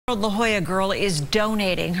La Jolla girl is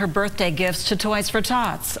donating her birthday gifts to Toys for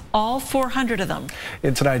Tots, all 400 of them.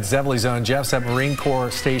 In tonight's Zevely Zone, Jeff's at Marine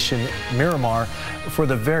Corps Station Miramar for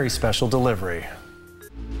the very special delivery.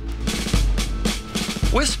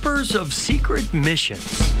 Whispers of secret missions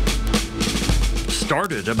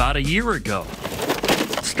started about a year ago.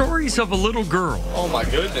 Stories of a little girl. Oh my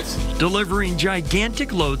goodness. Delivering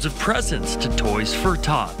gigantic loads of presents to Toys for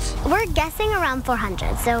Tots. We're guessing around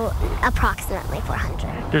 400, so approximately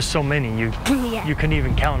 400. There's so many, you couldn't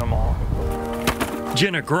even count them all.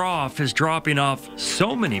 Jenna Groff is dropping off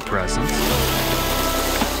so many presents.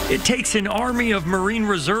 It takes an army of Marine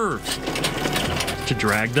reserves to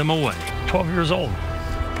drag them away. 12 years old.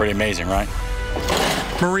 Pretty amazing, right?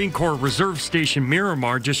 Marine Corps Reserve Station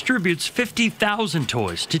Miramar distributes 50,000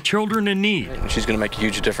 toys to children in need. She's going to make a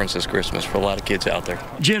huge difference this Christmas for a lot of kids out there.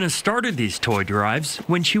 Jenna started these toy drives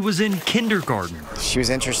when she was in kindergarten. She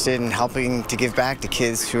was interested in helping to give back to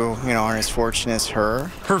kids who, aren't as fortunate as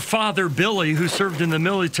her. Her father, Billy, who served in the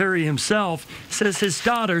military himself, says his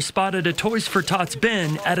daughter spotted a Toys for Tots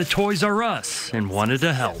bin at a Toys R Us and wanted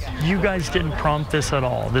to help. You guys didn't prompt this at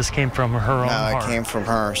all. This came from her own heart. No, it came from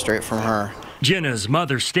her, straight from her. Jenna's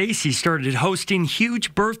mother, Stacy, started hosting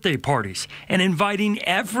huge birthday parties and inviting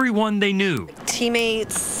everyone they knew.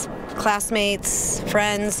 Teammates, classmates,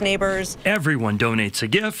 friends, neighbors. Everyone donates a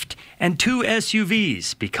gift, and 2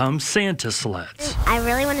 SUVs become Santa sleds. I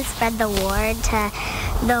really want to spread the word to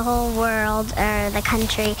the whole world or the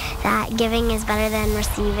country that giving is better than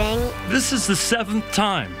receiving. This is the 7th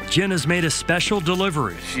time Jenna's made a special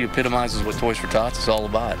delivery. She epitomizes what Toys for Tots is all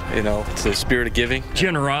about. It's the spirit of giving.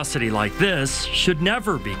 Generosity like this should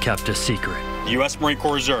never be kept a secret. The U.S. Marine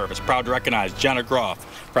Corps Reserve is proud to recognize Jenna Groff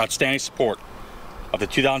for outstanding support of the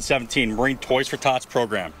 2017 Marine Toys for Tots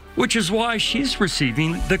program. Which is why she's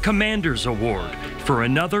receiving the Commander's Award for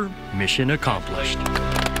another mission accomplished.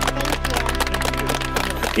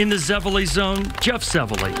 In the Zevely Zone, Jeff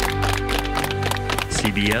Zevely,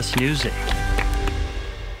 CBS News 8.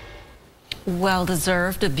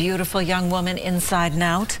 Well-deserved, a beautiful young woman inside and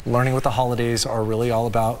out. Learning what the holidays are really all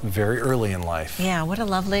about very early in life. Yeah, what a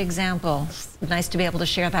lovely example. Nice to be able to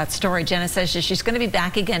share that story. Jenna says she's going to be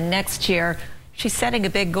back again next year. She's setting a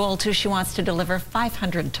big goal, too. She wants to deliver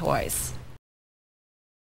 500 toys.